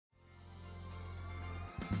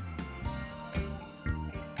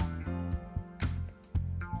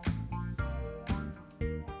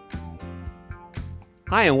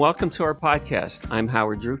Hi, and welcome to our podcast. I'm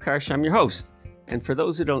Howard Drukarsh. I'm your host. And for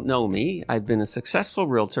those who don't know me, I've been a successful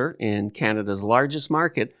realtor in Canada's largest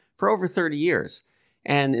market for over 30 years.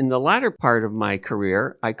 And in the latter part of my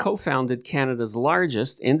career, I co-founded Canada's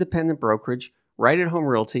largest independent brokerage, Right at Home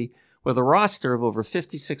Realty, with a roster of over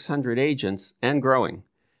 5,600 agents and growing.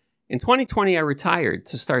 In 2020, I retired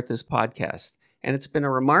to start this podcast, and it's been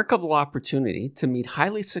a remarkable opportunity to meet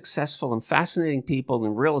highly successful and fascinating people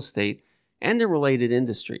in real estate and in related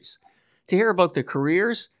industries, to hear about their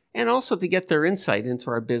careers and also to get their insight into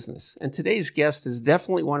our business. And today's guest is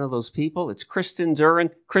definitely one of those people. It's Kristen Duren.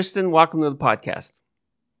 Kristen, welcome to the podcast.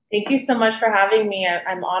 Thank you so much for having me.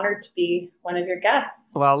 I'm honored to be one of your guests.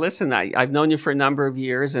 Well, listen, I've known you for a number of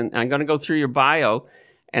years, and I'm going to go through your bio,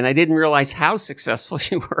 and I didn't realize how successful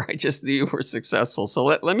you were. I just knew you were successful. So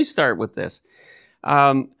let me start with this.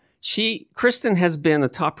 Kristen has been a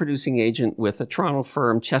top producing agent with the Toronto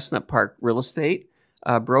firm Chestnut Park Real Estate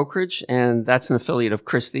Brokerage, and that's an affiliate of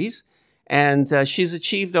Christie's. And she's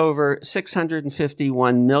achieved over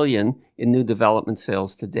 $651 million in new development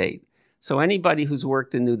sales to date. So anybody who's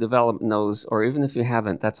worked in new development knows, or even if you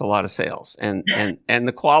haven't, that's a lot of sales. And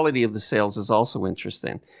the quality of the sales is also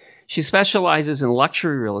interesting. She specializes in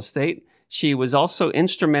luxury real estate. She was also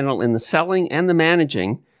instrumental in the selling and the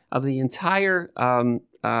managing of the entire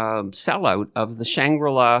sellout of the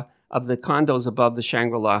Shangri-La, of the condos above the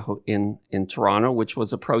Shangri-La in Toronto, which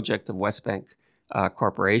was a project of Westbank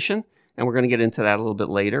Corporation. And we're going to get into that a little bit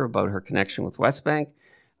later about her connection with Westbank.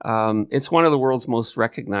 It's one of the world's most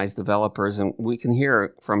recognized developers, and we can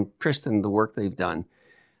hear from Kristen the work they've done.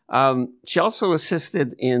 She also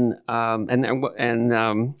assisted in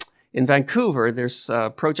Vancouver. There's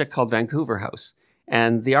a project called Vancouver House,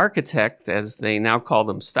 and the architect, as they now call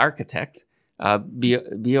them, Starchitect,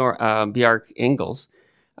 Bjarke Ingels,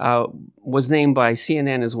 was named by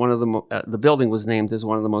CNN as one of the building was named as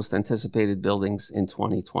one of the most anticipated buildings in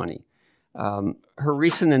 2020. Her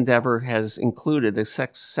recent endeavor has included the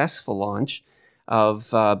successful launch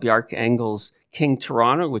of Bjarke Ingels' King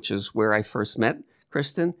Toronto, which is where I first met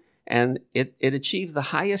Kristen, and it achieved the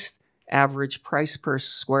highest average price per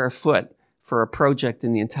square foot for a project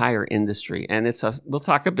in the entire industry. And we'll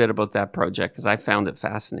talk a bit about that project because I found it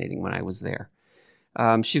fascinating when I was there.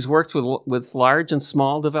 She's worked with large and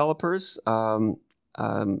small developers, and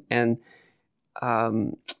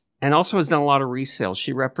also has done a lot of resale.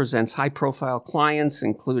 She represents high-profile clients,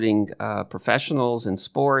 including professionals in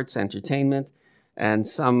sports, entertainment, and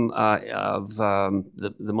some of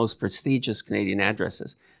the most prestigious Canadian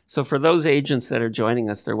addresses. So for those agents that are joining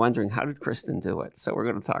us, they're wondering, how did Kristen do it? So we're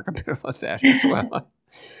going to talk a bit about that as well.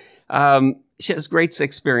 She has great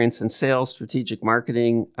experience in sales, strategic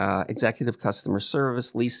marketing, executive customer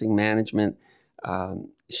service, leasing management.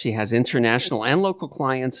 She has international and local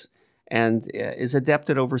clients and is adept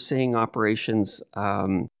at overseeing operations.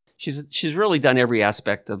 She's really done every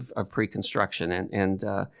aspect of pre-construction. And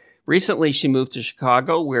recently she moved to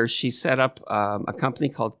Chicago, where she set up a company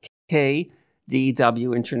called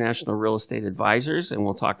KDW International Real Estate Advisors, and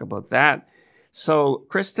we'll talk about that. So,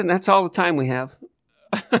 Kristen, that's all the time we have.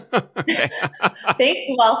 Okay. Thank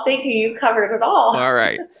you. You covered it all. All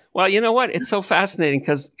right. Well, you know what? It's so fascinating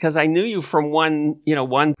because I knew you from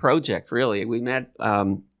one project, really. We met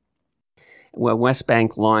when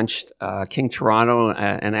Westbank launched King Toronto,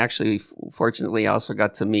 and actually, fortunately, I also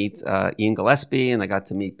got to meet Ian Gillespie, and I got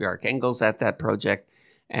to meet Bjarke Ingels at that project.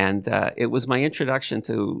 And it was my introduction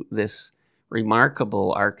to this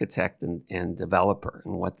remarkable architect and developer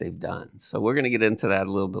and what they've done. So we're going to get into that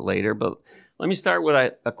a little bit later. But let me start with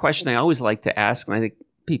a question I always like to ask, and I think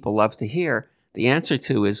people love to hear the answer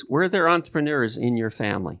to is, were there entrepreneurs in your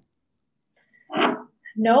family?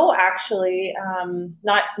 No, actually,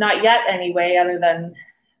 not yet anyway, other than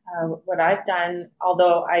what I've done.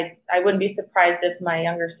 Although I wouldn't be surprised if my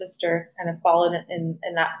younger sister kind of followed in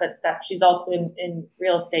that footstep. She's also in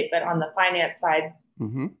real estate, but on the finance side,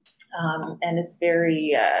 and is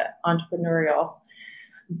very entrepreneurial.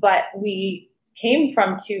 But we came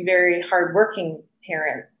from two very hardworking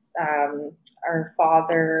parents. Our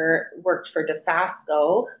father worked for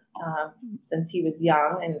Dofasco since he was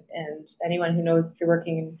young, and anyone who knows, if you're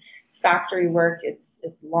working in factory work, it's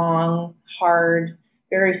long, hard,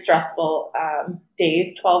 very stressful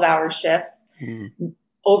days, 12-hour shifts,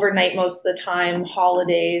 overnight most of the time,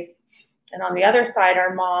 holidays. And on the other side,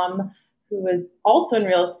 our mom, who was also in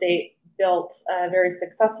real estate, built a very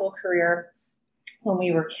successful career when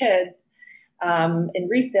we were kids in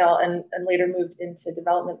resale and later moved into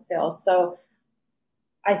development sales. So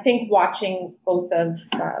I think watching both of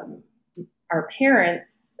our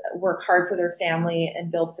parents work hard for their family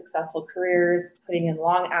and build successful careers, putting in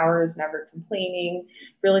long hours, never complaining,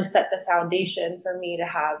 really set the foundation for me to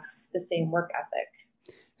have the same work ethic.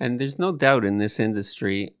 And there's no doubt in this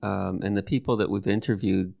industry, and the people that we've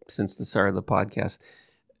interviewed since the start of the podcast,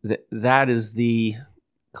 that is the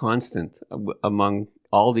constant among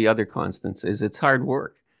all the other constants, is it's hard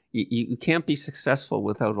work. You can't be successful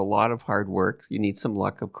without a lot of hard work. You need some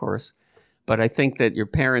luck, of course. But I think that your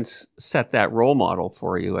parents set that role model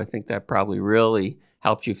for you. I think that probably really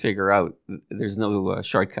helped you figure out there's no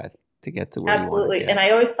shortcut to get to where you want to Absolutely. get. And I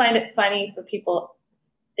always find it funny for people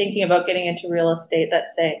thinking about getting into real estate that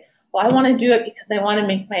say, well, I want to do it because I want to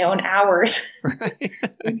make my own hours. Right.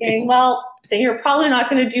 Okay, well, then you're probably not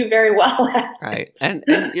going to do very well at it. Right. And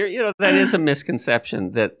that is a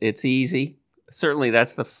misconception that it's easy. Certainly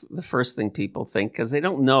that's the first thing people think, because they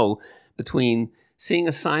don't know between seeing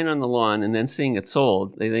a sign on the lawn and then seeing it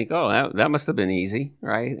sold. They think, oh, that must have been easy,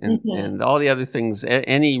 right? And and all the other things,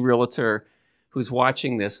 any realtor who's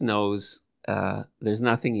watching this knows there's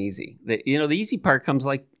nothing easy. The easy part comes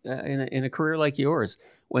like in a career like yours,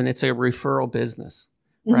 when it's a referral business,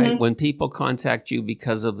 right? When people contact you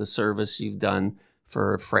because of the service you've done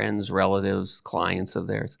for friends, relatives, clients of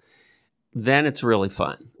theirs, then it's really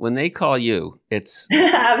fun. When they call you, it's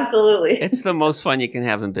absolutely, it's the most fun you can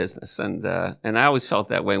have in business. And I always felt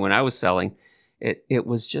that way when I was selling. It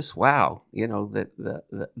was just wow,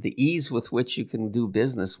 the ease with which you can do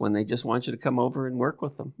business when they just want you to come over and work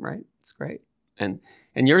with them, right? It's great. And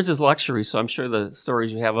yours is luxury, so I'm sure the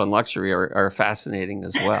stories you have on luxury are fascinating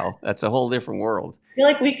as well. That's a whole different world. I feel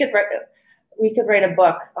like we could write a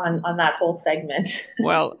book on that whole segment.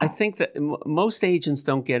 Well, I think that most agents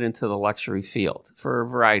don't get into the luxury field for a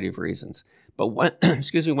variety of reasons. But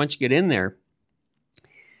once you get in there,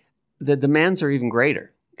 the demands are even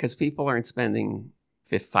greater, because people aren't spending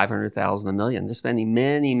 $500,000, $1 million. They're spending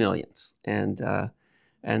many millions, and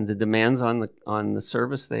the demands on the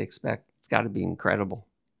service they expect, it's got to be incredible.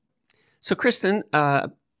 So, Kristen,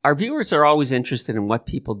 our viewers are always interested in what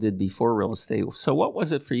people did before real estate. So, what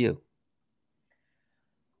was it for you?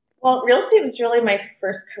 Well, real estate was really my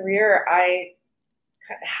first career. I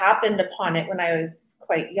happened upon it when I was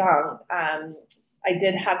quite young. I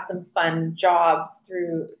did have some fun jobs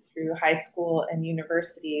through high school and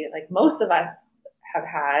university, like most of us have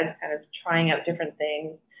had, kind of trying out different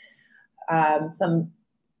things. Some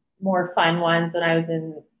more fun ones. When I was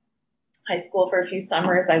in high school for a few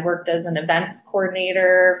summers, I worked as an events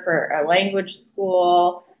coordinator for a language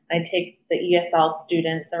school. I take the ESL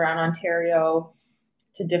students around Ontario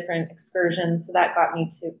to different excursions. So that got me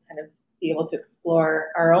to kind of be able to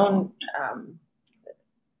explore our own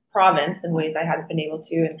province in ways I hadn't been able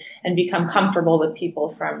to, and become comfortable with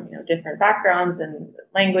people from different backgrounds and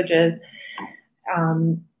languages.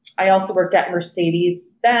 I also worked at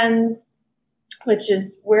Mercedes-Benz, which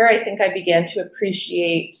is where I think I began to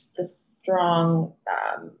appreciate the strong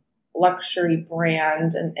luxury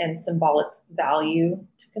brand and symbolic value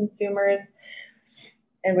to consumers,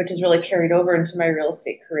 and which is really carried over into my real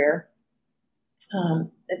estate career.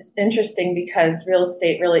 It's interesting because real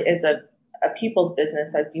estate really is a people's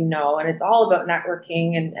business, as you know, and it's all about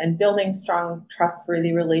networking and building strong,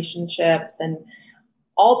 trustworthy relationships. And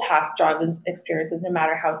all past job experiences, no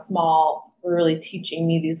matter how small, were really teaching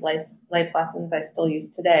me these life lessons I still use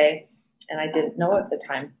today, and I didn't know at the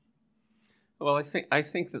time. Well, I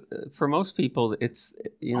think that for most people, it's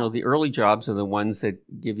the early jobs are the ones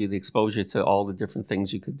that give you the exposure to all the different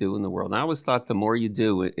things you could do in the world. And I always thought the more you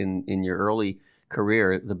do in your early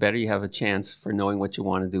career, the better you have a chance for knowing what you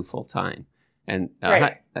want to do full time. And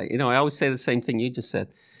right. I always say the same thing you just said.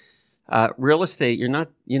 Real estate, you're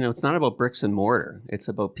not, it's not about bricks and mortar. It's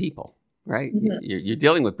about people, right? Mm-hmm. You're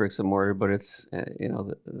dealing with bricks and mortar, but it's,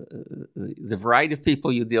 the variety of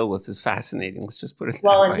people you deal with is fascinating. Let's just put it that way.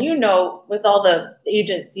 Well, and with all the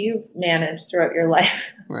agents you've managed throughout your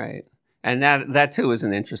life. Right. And that too is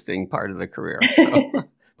an interesting part of the career. So,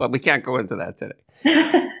 but we can't go into that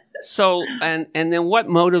today. So, and then what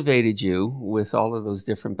motivated you with all of those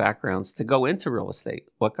different backgrounds to go into real estate?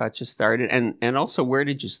 What got you started? And also, where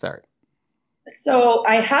did you start? So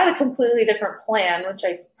I had a completely different plan, which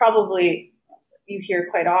you hear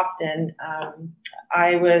quite often.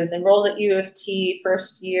 I was enrolled at U of T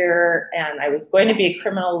first year, and I was going to be a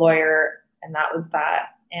criminal lawyer, and that was that.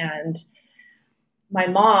 And my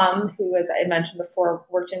mom, who, as I mentioned before,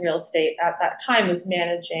 worked in real estate at that time, was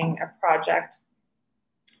managing a project,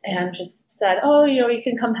 and just said, oh, you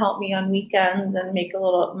can come help me on weekends and make a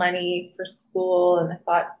little money for school. And I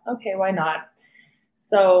thought, okay, why not?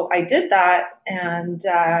 So I did that, and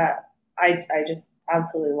I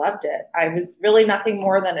absolutely loved it. I was really nothing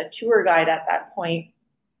more than a tour guide at that point.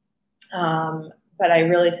 But I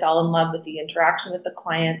really fell in love with the interaction with the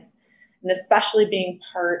clients, and especially being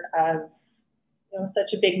part of,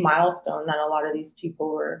 such a big milestone that a lot of these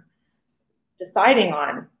people were deciding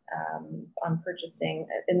on purchasing.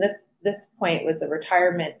 And this point was a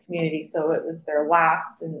retirement community, so it was their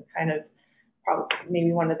last and kind of probably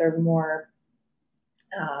maybe one of their more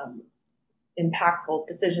impactful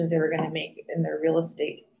decisions they were going to make in their real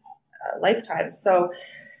estate lifetime. So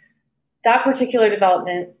that particular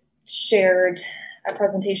development shared a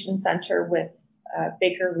presentation center with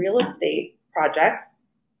Baker Real Estate Projects.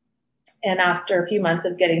 And after a few months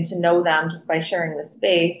of getting to know them just by sharing the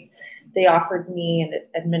space, they offered me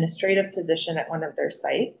an administrative position at one of their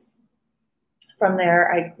sites. From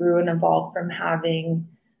there, I grew and evolved from having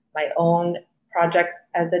my own projects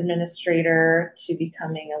as administrator to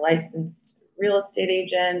becoming a licensed real estate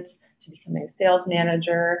agent, to becoming a sales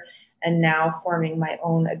manager, and now forming my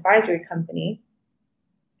own advisory company.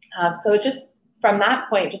 So it just, from that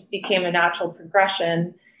point, just became a natural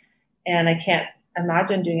progression, and I can't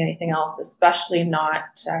imagine doing anything else, especially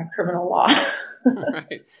not criminal law.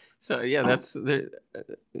 Right. So yeah,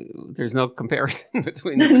 there's no comparison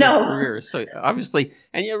between the two careers. So obviously,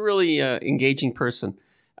 and you're a really engaging person,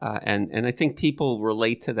 and I think people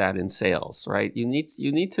relate to that in sales, right? You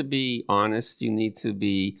need to be honest. You need to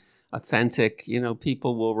be authentic.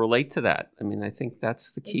 People will relate to that. I mean, I think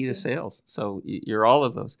that's the key to sales. So you're all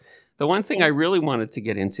of those. The one thing I really wanted to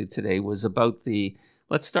get into today was about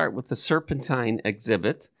let's start with the Serpentine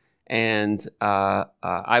exhibit. And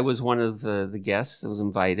I was one of the guests that was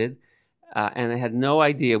invited, and I had no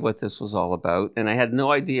idea what this was all about, and I had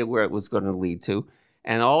no idea where it was going to lead to.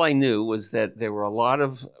 And all I knew was that there were a lot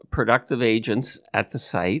of productive agents at the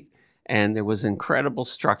site, and there was incredible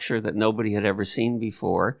structure that nobody had ever seen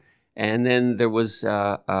before. And then there was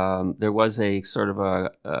a sort of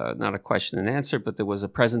not a question and answer, but there was a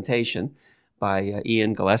presentation by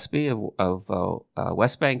Ian Gillespie of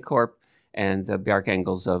Westbank Corp and Bjarke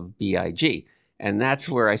Ingels of BIG. And that's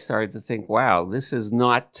where I started to think, wow, this is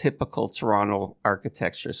not typical Toronto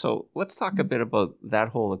architecture. So let's talk a bit about that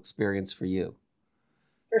whole experience for you.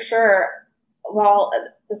 For sure. Well,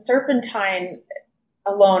 the Serpentine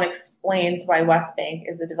alone explains why Westbank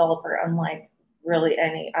is a developer unlike really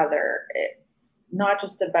any other. It's not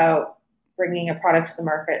just about bringing a product to the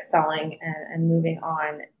market, selling, and moving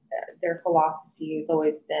on. Their philosophy has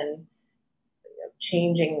always been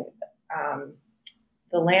changing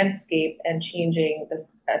the landscape and changing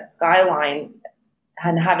the skyline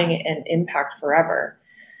and having an impact forever.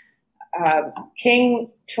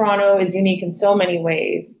 King Toronto is unique in so many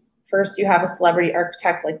ways. First, you have a celebrity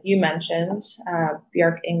architect, like you mentioned,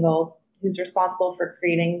 Bjarke Ingels, who's responsible for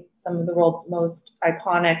creating some of the world's most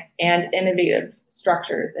iconic and innovative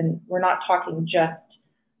structures. And we're not talking just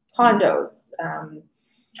condos.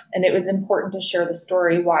 And it was important to share the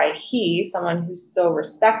story why he, someone who's so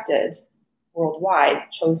respected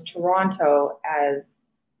worldwide, chose Toronto as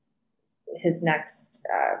his next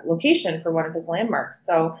location for one of his landmarks.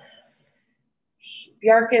 So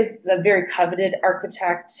Bjarke is a very coveted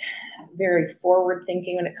architect, very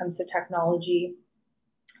forward-thinking when it comes to technology.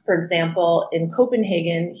 For example, in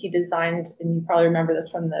Copenhagen, he designed, and you probably remember this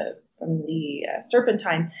from the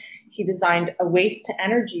Serpentine, he designed a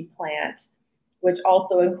waste-to-energy plant, which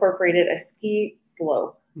also incorporated a ski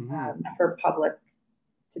slope for public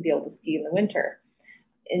to be able to ski in the winter.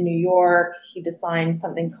 In New York, he designed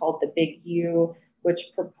something called the Big U, which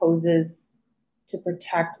proposes to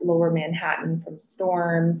protect Lower Manhattan from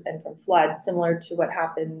storms and from floods, similar to what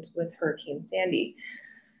happened with Hurricane Sandy.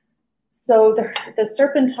 So the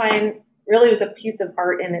Serpentine really was a piece of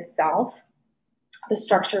art in itself. The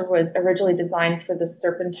structure was originally designed for the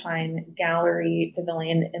Serpentine Gallery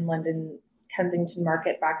Pavilion in London's Kensington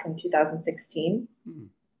Market back in 2016.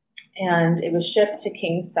 And it was shipped to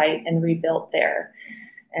King's site and rebuilt there.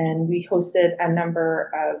 And we hosted a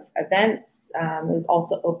number of events. It was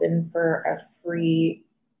also open for a free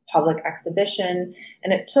public exhibition.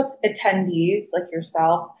 And it took attendees like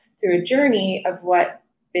yourself through a journey of what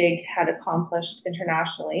BIG had accomplished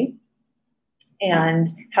internationally and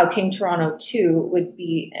how King Toronto 2 would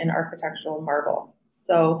be an architectural marvel.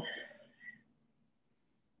 So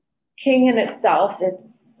King in itself,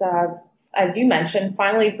 it's, as you mentioned,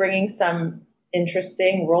 finally bringing some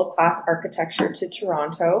interesting world-class architecture to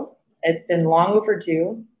Toronto. It's been long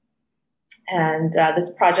overdue. And this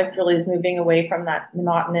project really is moving away from that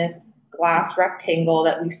monotonous glass rectangle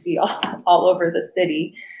that we see all over the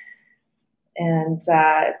city. And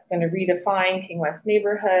it's going to redefine King West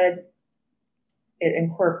neighborhood. It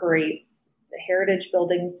incorporates the heritage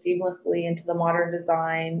buildings seamlessly into the modern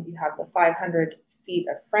design. You have the 500 feet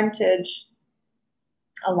of frontage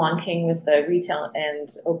along King with the retail and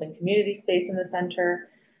open community space in the center.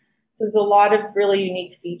 So there's a lot of really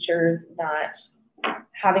unique features that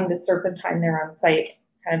having the Serpentine there on site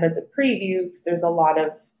kind of as a preview, because there's a lot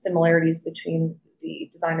of similarities between the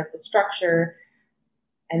design of the structure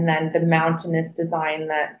and then the mountainous design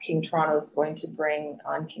that King Toronto is going to bring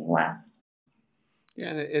on King West.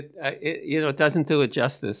 Yeah, it doesn't do it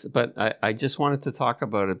justice, but I just wanted to talk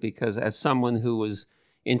about it because as someone who was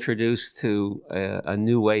introduced to a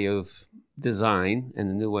new way of design and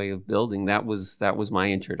a new way of building, that was my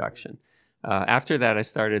introduction. After that, I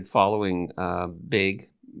started following Björk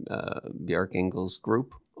Ingels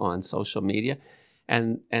group on social media,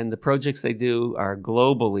 and the projects they do are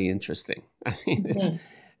globally interesting. I mean,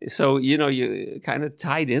 so you kind of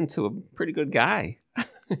tied into a pretty good guy.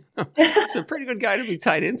 It's a pretty good guy to be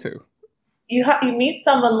tied into. You meet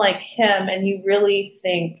someone like him, and you really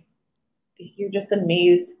think you're just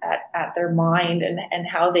amazed at their mind and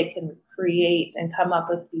how they can create and come up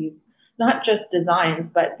with these not just designs,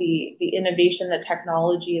 but the innovation, the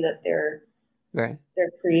technology that they're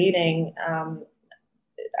creating.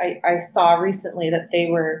 I saw recently that they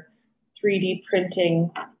were 3D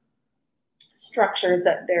printing structures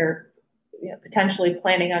that they're potentially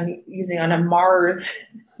planning on using on a Mars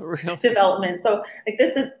development. So like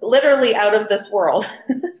this is literally out of this world,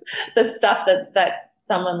 the stuff that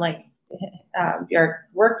someone like Björk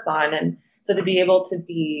works on. And so to be able to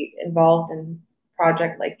be involved in a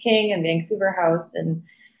project like King and Vancouver House, and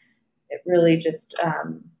it really just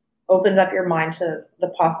opens up your mind to the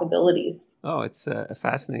possibilities. Oh, it's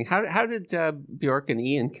fascinating. How did Björk and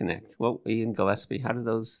Ian connect? Well, Ian Gillespie, how did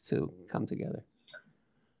those two come together?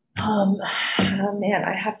 Oh man,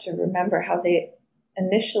 I have to remember how they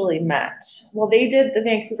initially met. Well, they did the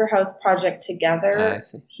Vancouver House project together. I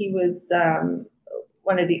see. He was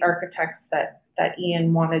one of the architects that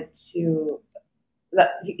Ian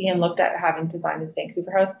Ian looked at having designed his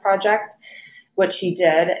Vancouver House project, which he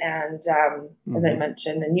did. And as I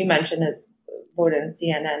mentioned, and you mentioned, is voted in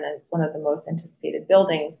CNN as one of the most anticipated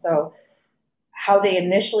buildings. So how they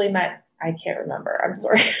initially met, I can't remember. I'm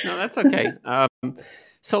sorry. No, that's okay.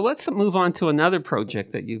 So let's move on to another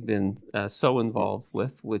project that you've been so involved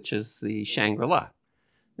with, which is the Shangri-La.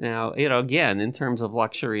 Now, again, in terms of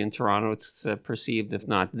luxury in Toronto, it's perceived, if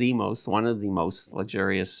not one of the most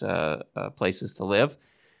luxurious places to live.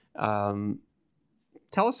 Tell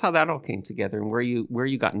us how that all came together and where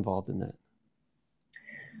you got involved in that.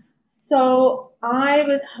 So I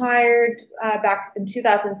was hired back in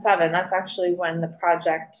 2007. That's actually when the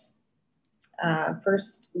project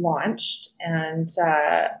first launched, and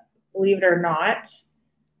believe it or not,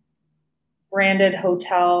 branded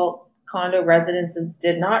hotel condo residences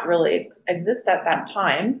did not really exist at that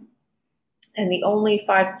time, and the only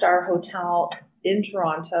 5-star hotel in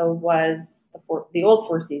Toronto was the old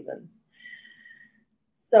Four Seasons.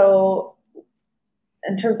 So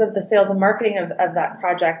in terms of the sales and marketing of that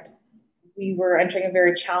project, we were entering a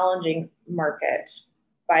very challenging market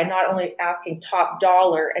by not only asking top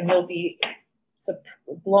dollar, and you'll be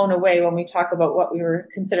blown away when we talk about what we were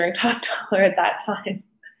considering top dollar at that time,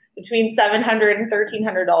 between $700 and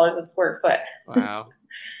 $1,300 a square foot. Wow.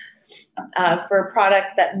 For a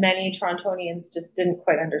product that many Torontonians just didn't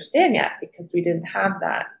quite understand yet, because we didn't have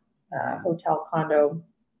that hotel condo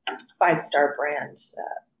 5-star brand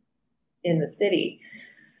in the city.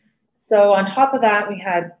 So on top of that, we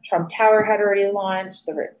had Trump Tower had already launched,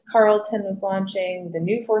 the Ritz-Carlton was launching, the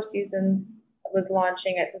new Four Seasons was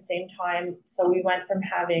launching at the same time. So we went from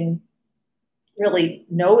having really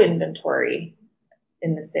no inventory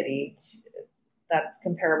in the city that's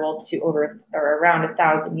comparable to over or around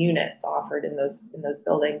 1,000 units offered in those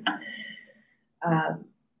buildings.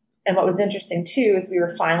 And what was interesting too is we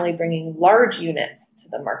were finally bringing large units to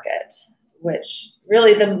the market, which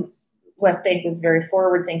really the West Bank was very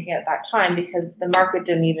forward thinking at that time, because the market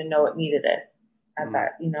didn't even know it needed it at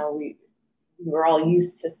that. We were all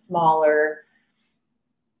used to smaller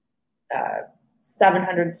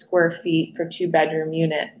 700 square feet for 2-bedroom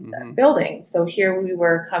unit buildings. So here we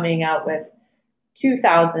were coming out with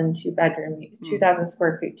 2,000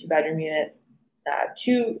 square feet 2-bedroom units,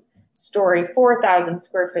 2-story 4,000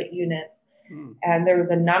 square foot units, and there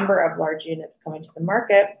was a number of large units coming to the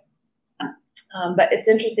market. But it's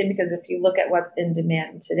interesting because if you look at what's in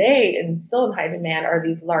demand today, and still in high demand, are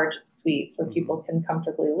these large suites where people can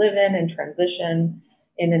comfortably live in and transition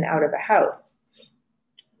in and out of a house.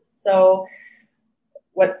 So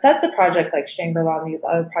what sets a project like Shangri-La and these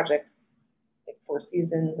other projects like Four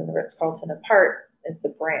Seasons and the Ritz-Carlton apart is the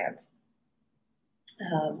brand.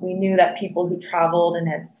 We knew that people who traveled and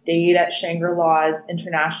had stayed at Shangri-La's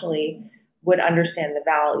internationally would understand the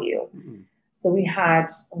value. Mm-hmm. So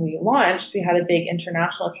when we launched, we had a big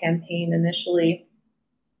international campaign initially.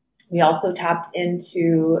 We also tapped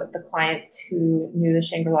into the clients who knew the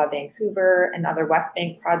Shangri-La Vancouver and other West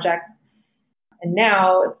Bank projects. And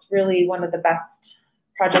now it's really one of the best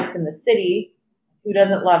projects in the city. Who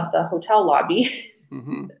doesn't love the hotel lobby?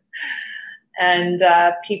 Mm-hmm. And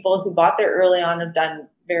people who bought there early on have done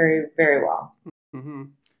very, very well. Mm-hmm.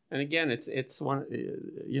 And again, it's one,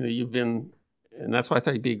 you've been, and that's why I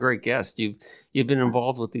thought you'd be a great guest. You've been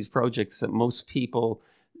involved with these projects that most people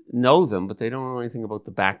know them, but they don't know anything about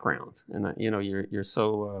the background. And you're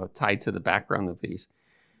so tied to the background of these.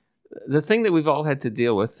 The thing that we've all had to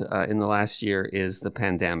deal with in the last year is the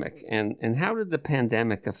pandemic. And how did the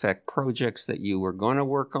pandemic affect projects that you were going to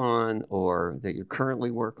work on or that you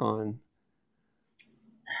currently work on?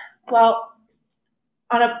 Well,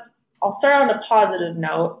 I'll start on a positive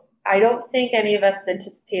note. I don't think any of us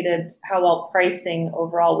anticipated how well pricing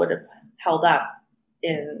overall would have held up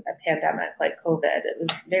in a pandemic like COVID. It was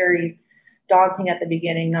very daunting at the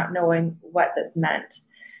beginning, not knowing what this meant.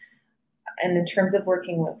 And in terms of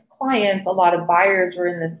working with clients, a lot of buyers were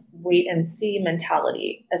in this wait and see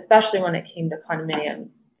mentality, especially when it came to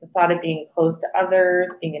condominiums. The thought of being close to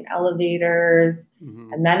others, being in elevators,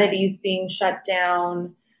 mm-hmm. amenities being shut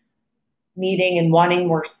down, needing and wanting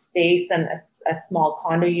more space than a small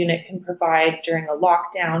condo unit can provide during a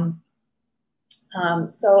lockdown.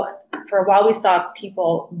 So for a while, we saw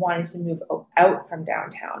people wanting to move out from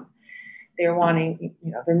downtown. They're wanting,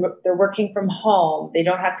 they're working from home. They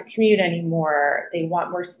don't have to commute anymore. They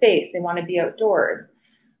want more space. They want to be outdoors.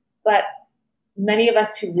 But many of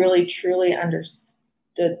us who really, truly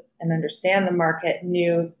understood and understand the market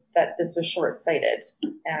knew that this was short-sighted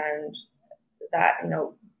and that,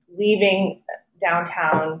 leaving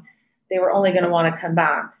downtown, they were only going to want to come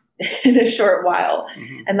back in a short while.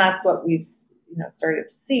 Mm-hmm. And that's what we've, started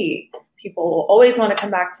to see. People will always want to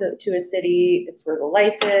come back to a city. It's where the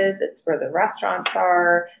life is. It's where the restaurants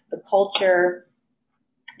are, the culture.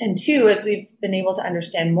 And two, as we've been able to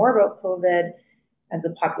understand more about COVID, as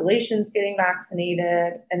the population's getting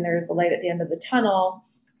vaccinated and there's a light at the end of the tunnel,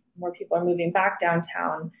 more people are moving back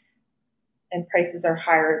downtown and prices are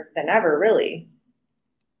higher than ever, really.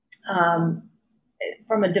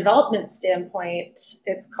 From a development standpoint,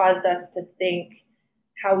 it's caused us to think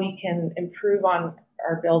how we can improve on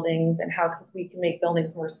our buildings and how we can make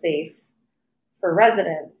buildings more safe for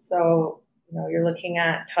residents. So, you're looking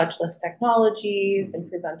at touchless technologies,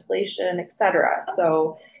 improved ventilation, et cetera.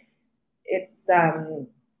 So it's, I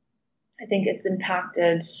think it's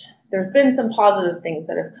impacted. There've been some positive things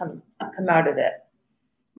that have come out of it.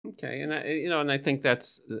 Okay, and I think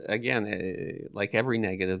that's again like every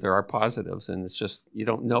negative, there are positives, and it's just you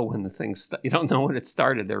don't know when you don't know when it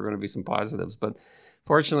started. There are going to be some positives, but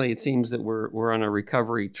fortunately, it seems that we're on a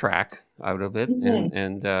recovery track out of it, mm-hmm.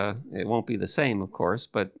 and it won't be the same, of course,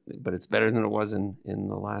 but it's better than it was in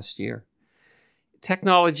the last year.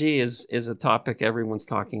 Technology is a topic everyone's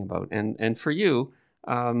talking about, and for you.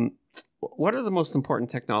 What are the most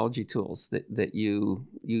important technology tools that you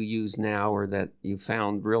use now or that you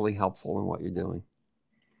found really helpful in what you're doing?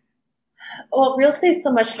 Well, real estate is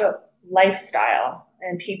so much about lifestyle,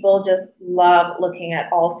 and people just love looking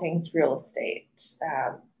at all things real estate.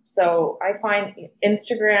 So I find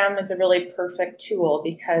Instagram is a really perfect tool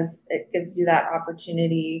because it gives you that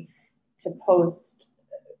opportunity to post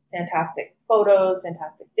fantastic photos,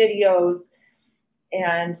 fantastic videos.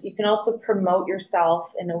 And you can also promote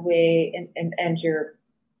yourself in a way and your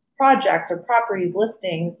projects or properties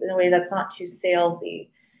listings in a way that's not too salesy.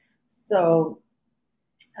 So,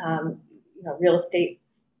 real estate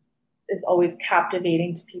is always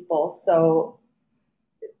captivating to people. So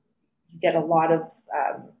you get a lot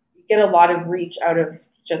of reach out of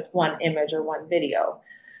just one image or one video.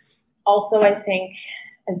 Also, I think,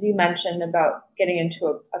 as you mentioned about getting into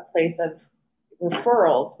a place of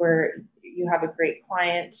referrals where you have a great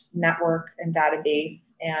client network and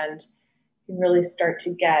database and you can really start to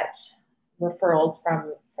get referrals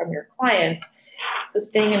from your clients. So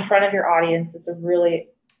staying in front of your audience is a really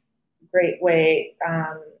great way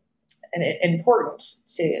and important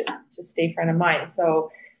to stay front of mind. So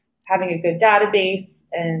having a good database,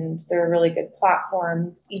 and there are really good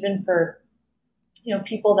platforms, even for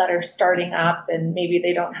people that are starting up and maybe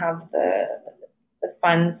they don't have the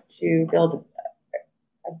funds to build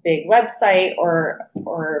a big website or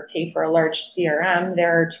pay for a large CRM.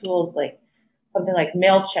 There are tools like something like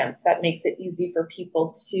MailChimp that makes it easy for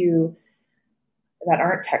people that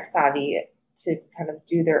aren't tech savvy to kind of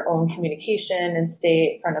do their own communication and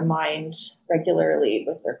stay front of mind regularly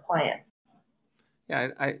with their clients.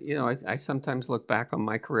 Yeah, I sometimes look back on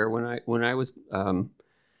my career when I was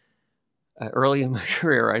early in my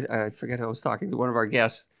career. I forget who I was talking to, one of our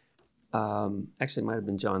guests. Actually, it might have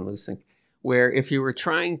been John Lusink, where if you were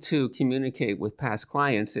trying to communicate with past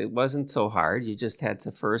clients, it wasn't so hard. You just had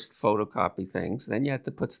to first photocopy things. Then you had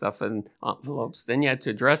to put stuff in envelopes. Then you had to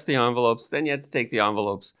address the envelopes. Then you had to take the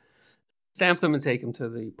envelopes, stamp them, and take them to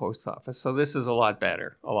the post office. So this is a lot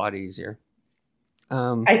better, a lot easier.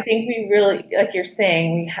 I think we really, like you're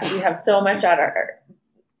saying, we have so much at our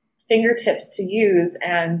fingertips to use,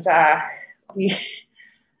 and we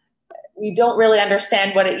don't really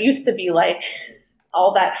understand what it used to be like,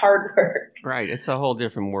 all that hard work. Right. It's a whole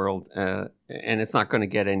different world, and it's not going to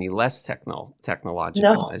get any less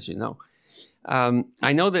technological, as you know.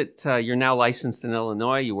 I know that you're now licensed in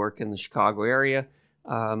Illinois. You work in the Chicago area.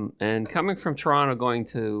 And coming from Toronto, going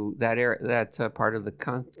to that area, that part of the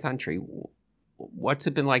country, what's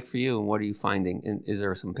it been like for you, and what are you finding? And is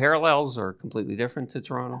there some parallels or completely different to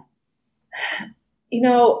Toronto?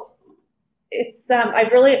 It's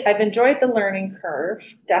I've enjoyed the learning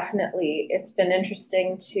curve. Definitely, it's been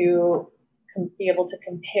interesting to be able to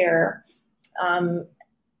compare and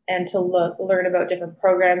to learn about different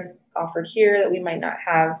programs offered here that we might not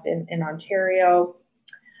have in Ontario.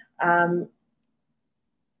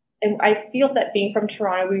 And I feel that being from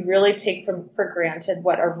Toronto, we really take for granted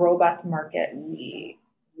what a robust market we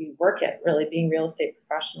work at, really being real estate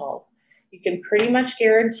professionals. You can pretty much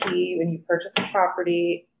guarantee when you purchase a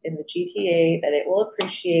property in the GTA that it will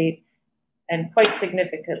appreciate, and quite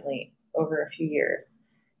significantly, over a few years.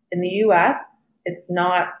 In the US, it's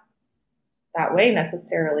not that way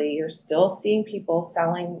necessarily. You're still seeing people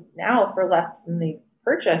selling now for less than they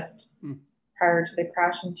purchased prior to the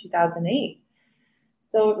crash in 2008.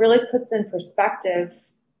 So it really puts in perspective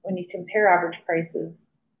when you compare average prices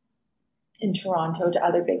in Toronto to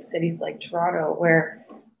other big cities like Toronto,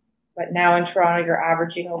 but now in Toronto, you're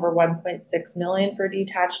averaging over 1.6 million for a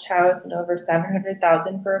detached house and over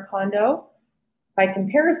 700,000 for a condo. By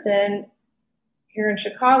comparison, here in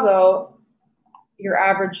Chicago, you're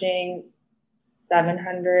averaging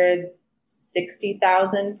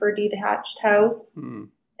 760,000 for a detached house and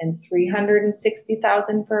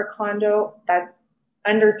 360,000 for a condo. That's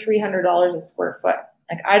under $300 a square foot.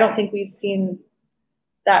 Like, I don't think we've seen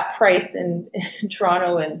that price in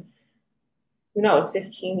Toronto in, who knows,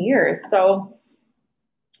 15 years. So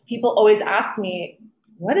people always ask me,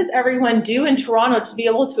 what does everyone do in Toronto to be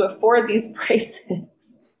able to afford these prices?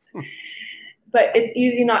 But it's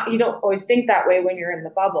easy you don't always think that way when you're in the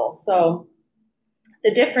bubble. So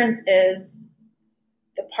the difference is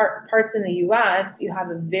the parts in the US, you have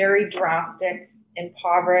a very drastic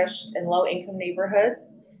impoverished and low income neighborhoods.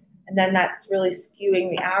 And then that's really skewing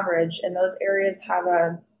the average. And those areas have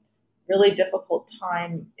a really difficult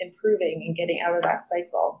time improving and getting out of that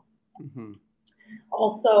cycle. Mm-hmm.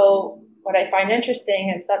 Also, what I find interesting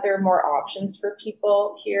is that there are more options for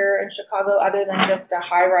people here in Chicago other than just a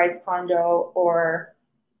high-rise condo or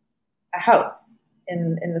a house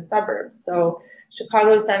in the suburbs. So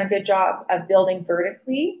Chicago's done a good job of building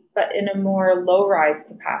vertically, but in a more low-rise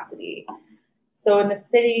capacity. So in the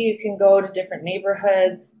city, you can go to different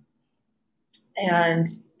neighborhoods, and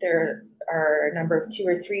there are a number of 2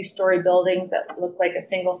 or 3 story buildings that look like a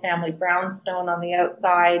single family brownstone on the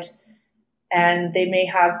outside. And they may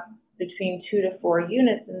have between 2 to 4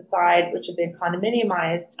 units inside, which have been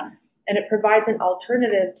condominiumized. And it provides an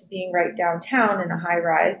alternative to being right downtown in a high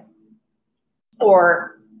rise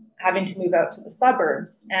or having to move out to the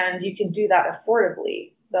suburbs. And you can do that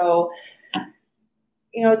affordably. So,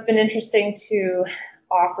 it's been interesting to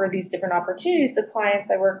offer these different opportunities to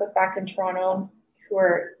clients I work with back in Toronto who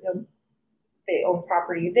are, they own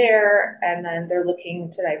property there, and then they're looking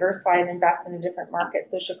to diversify and invest in a different market.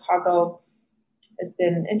 So Chicago has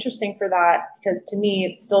been interesting for that because to me,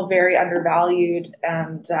 it's still very undervalued,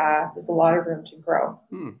 and there's a lot of room to grow.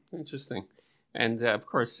 Interesting. And of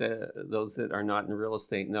course, those that are not in real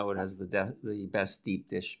estate know it has the best deep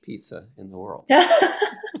dish pizza in the world.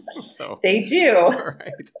 So they do.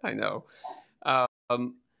 Right, I know.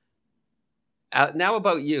 Now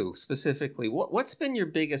about you specifically, what's been your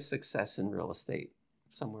biggest success in real estate?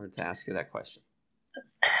 Somewhere to ask you that question.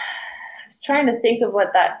 I was trying to think of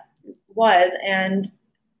what that was, and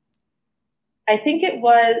I think it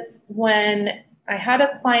was when I had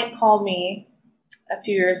a client call me a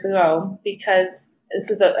few years ago, because this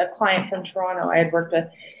was a client from Toronto I had worked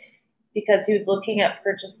with, because he was looking at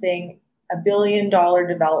purchasing $1 billion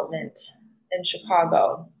development in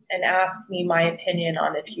Chicago and asked me my opinion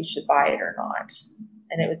on if he should buy it or not.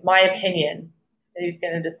 and it was my opinion that he was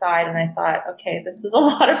going to decide. And I thought, okay, this is a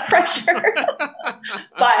lot of pressure,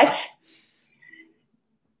 but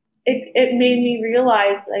it made me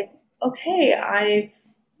realize, like, okay,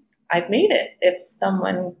 I've made it. If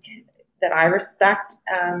someone that I respect,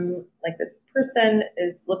 like this person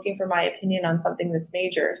is looking for my opinion on something this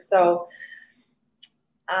major. So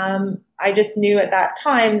I just knew at that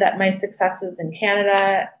time that my successes in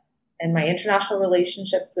Canada and my international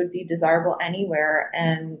relationships would be desirable anywhere.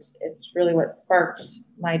 And it's really what sparked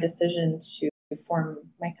my decision to form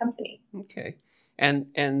my company. Okay. And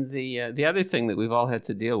the other thing that we've all had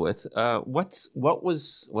to deal with,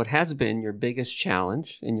 what has been your biggest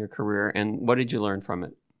challenge in your career, and what did you learn from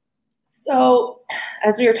it? So,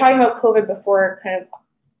 as we were talking about COVID before, kind of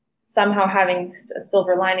somehow having a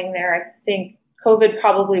silver lining there, I think COVID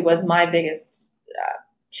probably was my biggest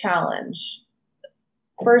challenge.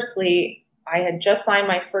 Firstly, I had just signed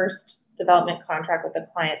my first development contract with a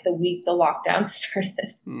client the week the lockdown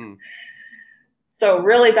started. So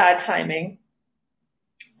really bad timing.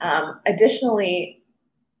 Additionally,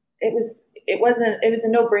 it was a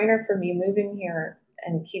no-brainer for me moving here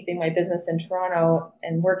and keeping my business in Toronto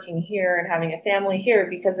and working here and having a family here,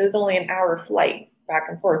 because it was only an hour flight back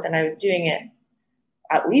and forth, and I was doing it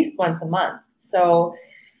at least once a month. So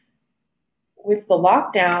with the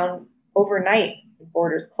lockdown, overnight, the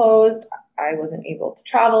borders closed. I wasn't able to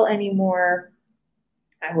travel anymore.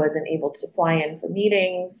 I wasn't able to fly in for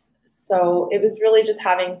meetings. So it was really just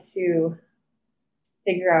having to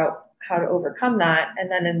figure out how to overcome that. And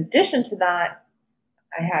then in addition to that,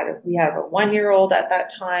 we had a 1-year-old at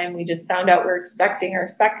that time. We just found out we're expecting our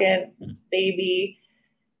second baby.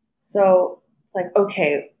 So it's like,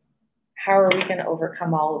 okay, how are we going to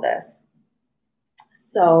overcome all of this?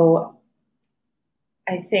 So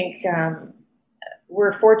I think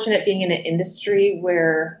we're fortunate being in an industry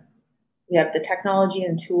where we have the technology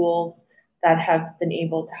and tools that have been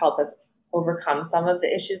able to help us overcome some of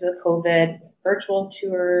the issues of COVID, virtual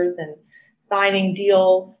tours and signing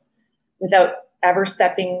deals without ever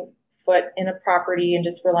stepping foot in a property and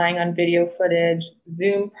just relying on video footage,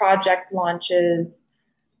 Zoom project launches.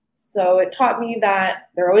 So it taught me that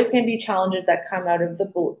there are always going to be challenges that come out of the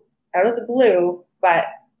blue, but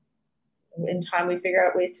in time we figure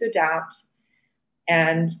out ways to adapt.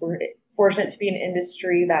 And we're fortunate to be in an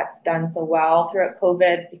industry that's done so well throughout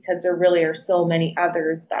COVID, because there really are so many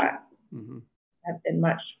others that have been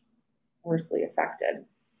much worsely affected.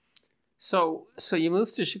 So you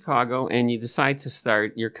moved to Chicago and you decide to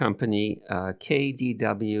start your company,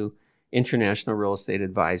 KDW International Real Estate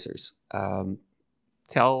Advisors.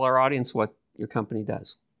 Tell our audience what your company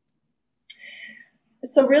does.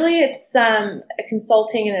 So really it's a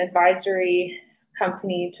consulting and advisory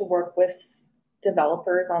company to work with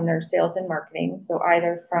developers on their sales and marketing. So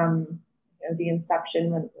either from the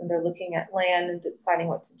inception when they're looking at land and deciding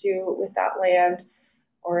what to do with that land,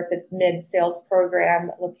 or if it's mid-sales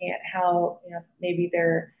program, looking at how maybe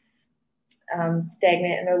they're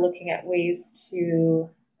stagnant and they're looking at ways to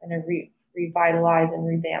revitalize and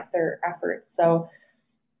revamp their efforts. So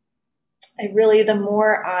the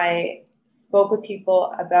more I spoke with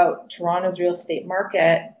people about Toronto's real estate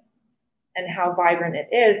market and how vibrant it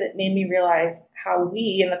is, it made me realize how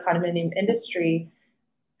we in the condominium industry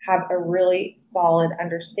have a really solid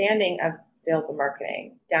understanding of sales and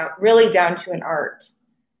marketing, down to an art.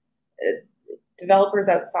 Developers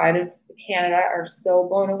outside of Canada are so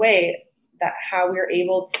blown away that how we're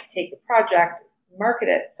able to take a project, market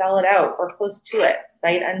it, sell it out, or close to it,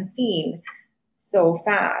 sight unseen, so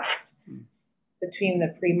fast. Between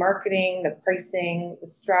the pre-marketing, the pricing, the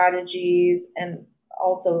strategies, and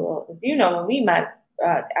also, as you know, when we met,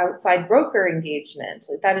 outside broker engagement.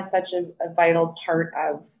 That is such a vital part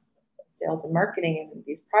of sales and marketing in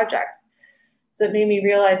these projects. So it made me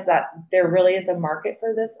realize that there really is a market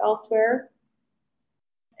for this elsewhere.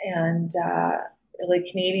 And really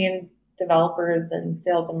Canadian developers and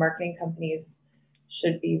sales and marketing companies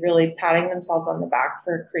should be really patting themselves on the back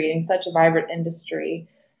for creating such a vibrant industry.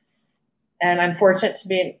 And I'm fortunate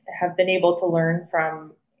to have been able to learn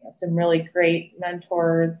from some really great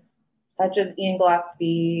mentors, such as Ian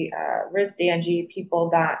Gillespie, Riz Danji, people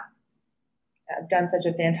that have done such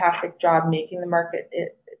a fantastic job making the market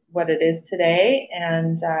what it is today.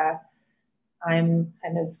 And I'm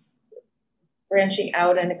kind of branching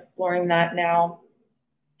out and exploring that now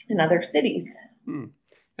in other cities. And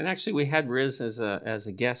actually, we had Riz as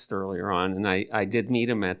a guest earlier on, and I did meet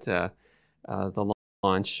him at the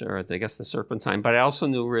launch, or I guess the Serpentine. But I also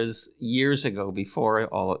knew Riz years ago,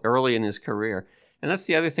 early in his career. And that's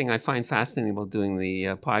the other thing I find fascinating about doing the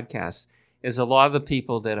podcast is a lot of the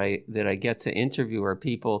people that I get to interview are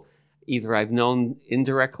people either I've known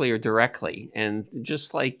indirectly or directly. And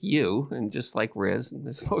just like you, and just like Riz, and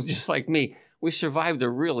I suppose just like me, we survived a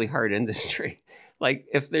really hard industry. Like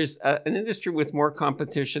if there's an industry with more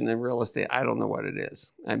competition than real estate, I don't know what it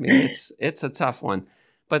is. I mean, it's a tough one.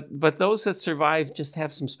 But those that survive just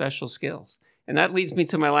have some special skills. And that leads me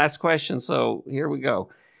to my last question. So here we go.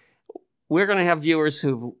 We're going to have viewers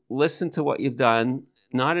who've listened to what you've done,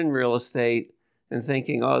 not in real estate, and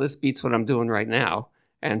thinking, oh, this beats what I'm doing right now.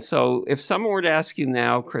 And so if someone were to ask you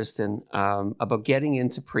now, Kristen, about getting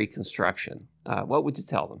into pre-construction, what would you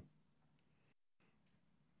tell them?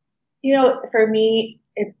 You know, for me,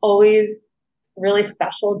 it's always really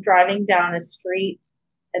special driving down a street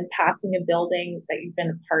and passing a building that you've been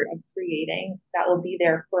a part of creating that will be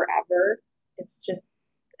there forever. It's this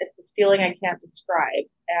feeling I can't describe.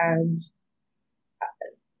 And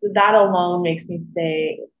that alone makes me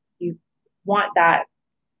say, you want that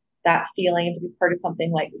feeling to be part of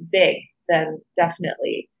something like big, then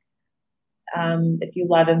definitely. If you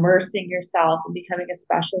love immersing yourself and becoming a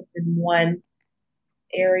specialist in one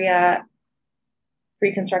area,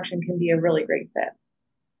 pre-construction can be a really great fit.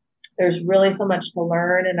 There's really so much to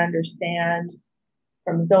learn and understand,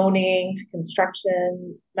 from zoning to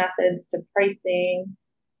construction methods to pricing,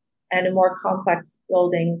 and in more complex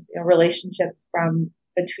buildings, relationships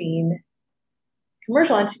between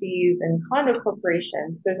commercial entities and condo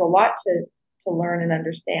corporations. There's a lot to learn and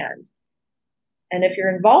understand. And if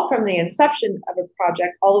you're involved from the inception of a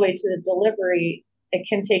project all the way to the delivery, it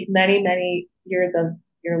can take many, many years of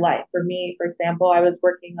your life. For me, for example, I was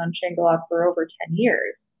working on Shangri-La for over 10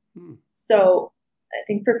 years. So I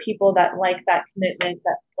think for people that like that commitment,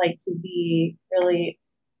 that like to be really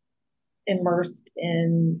immersed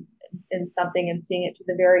in something and seeing it to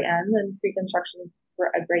the very end, then pre-construction is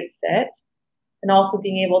a great fit. And also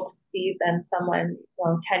being able to see then someone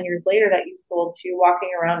 10 years later that you sold to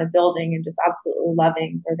walking around a building and just absolutely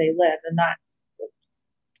loving where they live. And that's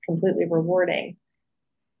completely rewarding.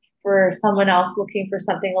 For someone else looking for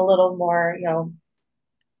something a little more,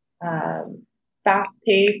 fast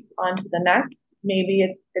paced on to the next,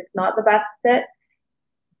 maybe it's not the best fit,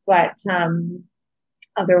 but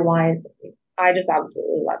otherwise I just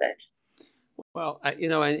absolutely love it. Well,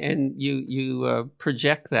 and you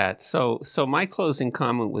project that. So my closing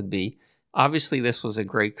comment would be, obviously this was a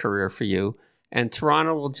great career for you, and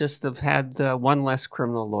Toronto will just have had one less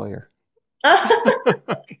criminal lawyer.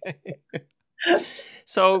 Okay.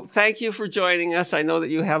 So thank you for joining us. I know that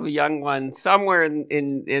you have a young one somewhere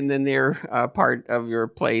in the near part of your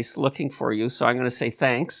place looking for you. So I'm going to say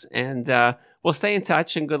thanks, and we'll stay in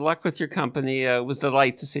touch, and good luck with your company. It was a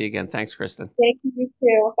delight to see you again. Thanks, Kristen. Thank you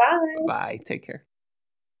too. Bye. Bye. Take care.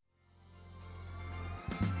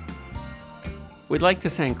 We'd like to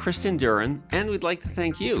thank Kristen Duren, and we'd like to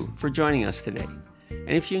thank you for joining us today. And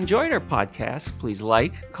if you enjoyed our podcast, please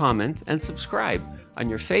like, comment, and subscribe on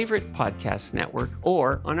your favorite podcast network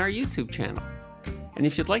or on our YouTube channel. And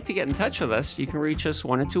if you'd like to get in touch with us, you can reach us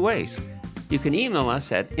one of two ways. You can email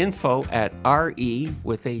us at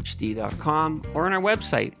info@rewithhd.com or on our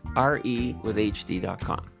website,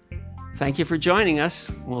 rewithhd.com. Thank you for joining us.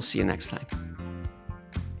 We'll see you next time.